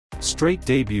Strait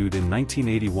debuted in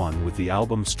 1981 with the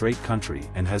album Straight Country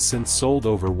and has since sold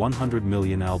over 100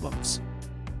 million albums.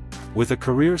 With a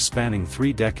career spanning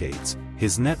 3 decades,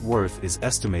 his net worth is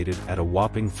estimated at a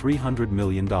whopping $300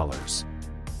 million.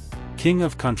 King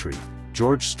of Country,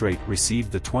 George Strait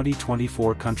received the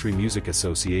 2024 Country Music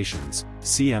Association's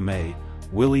 (CMA)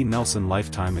 Willie Nelson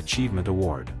Lifetime Achievement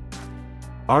Award.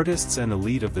 Artists and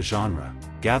elite of the genre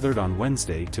gathered on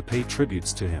Wednesday to pay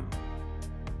tributes to him.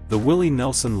 The Willie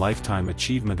Nelson Lifetime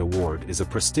Achievement Award is a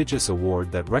prestigious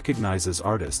award that recognizes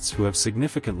artists who have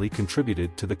significantly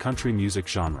contributed to the country music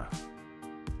genre.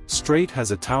 Strait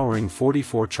has a towering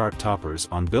 44 chart toppers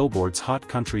on Billboard's Hot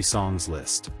Country Songs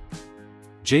list.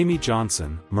 Jamie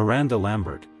Johnson, Miranda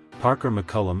Lambert, Parker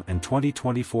McCullum and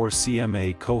 2024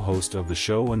 CMA co-host of the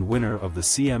show and winner of the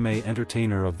CMA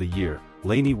Entertainer of the Year,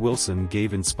 Lainey Wilson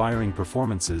gave inspiring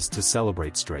performances to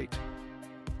celebrate Strait.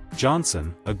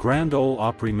 Johnson, a Grand Ole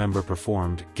Opry member,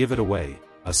 performed "Give It Away,"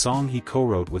 a song he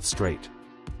co-wrote with Strait.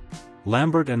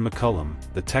 Lambert and McCullum,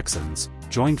 the Texans,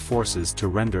 joined forces to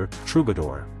render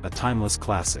 "Troubadour," a timeless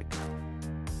classic.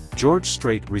 George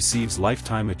Strait receives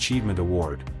Lifetime Achievement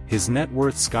Award. His net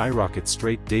worth skyrockets.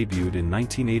 Strait debuted in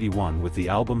 1981 with the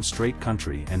album Straight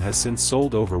Country and has since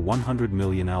sold over 100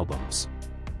 million albums.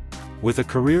 With a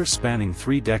career spanning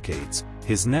 3 decades,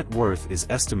 his net worth is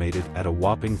estimated at a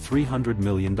whopping $300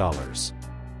 million.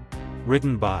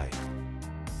 Written by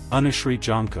Anushree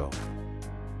Jonko.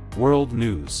 World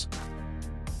News.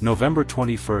 November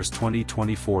 21,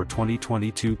 2024,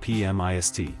 2022 p.m.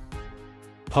 IST.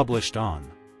 Published on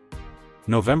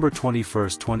November 21,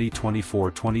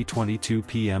 2024, 2022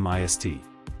 p.m. IST.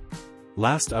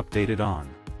 Last updated on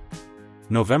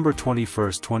November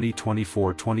 21,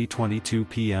 2024, 2022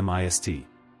 p.m. IST.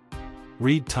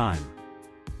 Read time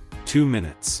 2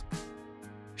 minutes.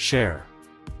 Share.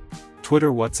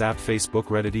 Twitter, WhatsApp, Facebook,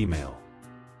 Reddit, email.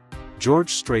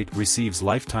 George Strait receives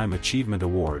Lifetime Achievement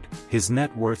Award, his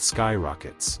net worth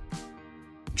skyrockets.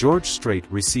 George Strait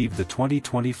received the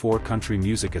 2024 Country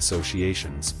Music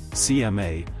Association's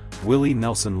 (CMA) Willie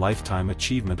Nelson Lifetime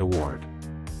Achievement Award.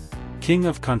 King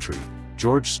of Country,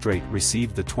 George Strait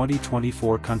received the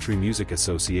 2024 Country Music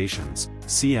Association's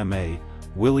 (CMA)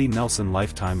 Willie Nelson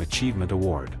Lifetime Achievement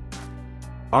Award.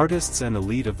 Artists and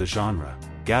elite of the genre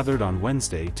gathered on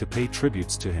Wednesday to pay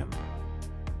tributes to him.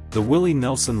 The Willie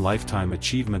Nelson Lifetime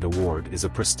Achievement Award is a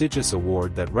prestigious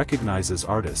award that recognizes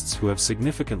artists who have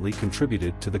significantly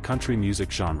contributed to the country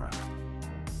music genre.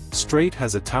 Strait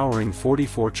has a towering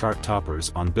 44 chart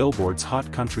toppers on Billboard's Hot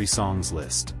Country Songs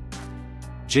list.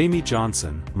 Jamie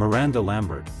Johnson, Miranda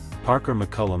Lambert, Parker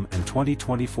McCullum and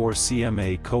 2024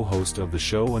 CMA co-host of the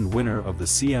show and winner of the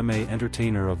CMA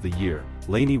Entertainer of the Year,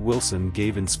 Lainey Wilson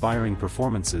gave inspiring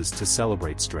performances to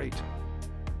celebrate Strait.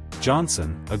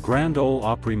 Johnson, a Grand Ole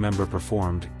Opry member,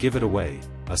 performed "Give It Away,"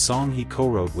 a song he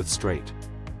co-wrote with Strait.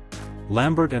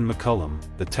 Lambert and McCullum,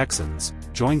 the Texans,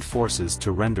 joined forces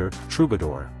to render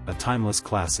 "Troubadour," a timeless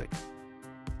classic.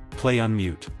 Play on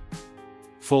mute.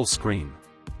 Full screen.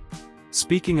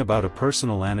 Speaking about a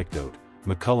personal anecdote,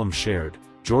 McCullum shared,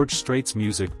 "George Strait's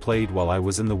music played while I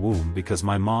was in the womb because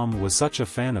my mom was such a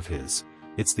fan of his.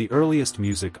 It's the earliest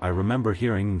music I remember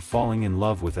hearing and falling in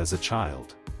love with as a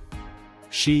child."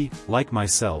 She, like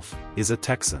myself, is a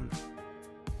Texan.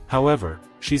 However,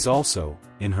 she's also,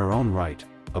 in her own right,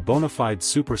 a bona fide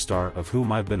superstar of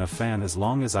whom I've been a fan as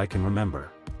long as I can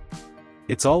remember.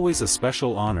 It's always a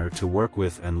special honor to work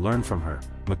with and learn from her,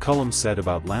 McCullum said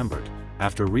about Lambert,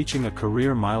 after reaching a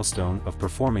career milestone of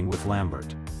performing with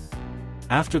Lambert.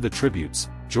 After the tributes,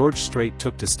 George Strait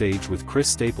took to stage with Chris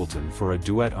Stapleton for a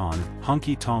duet on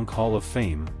Honky Tonk Hall of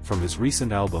Fame from his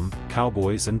recent album,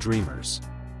 Cowboys and Dreamers.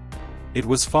 It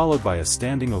was followed by a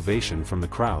standing ovation from the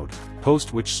crowd,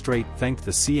 post which Strait thanked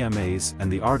the CMAs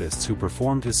and the artists who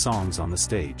performed his songs on the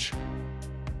stage.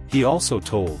 He also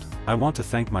told, "I want to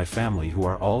thank my family who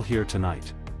are all here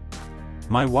tonight.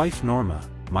 My wife Norma,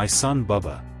 my son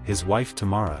Bubba, his wife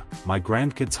Tamara, my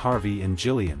grandkids Harvey and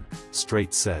Jillian,"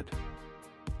 Strait said.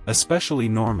 "Especially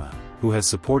Norma, who has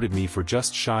supported me for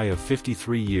just shy of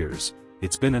 53 years,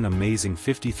 it's been an amazing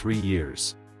 53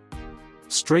 years.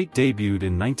 Strait debuted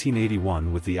in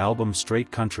 1981 with the album Straight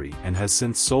Country and has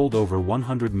since sold over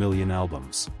 100 million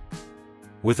albums.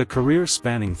 With a career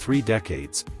spanning 3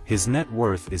 decades, his net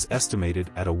worth is estimated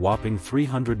at a whopping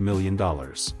 $300 million.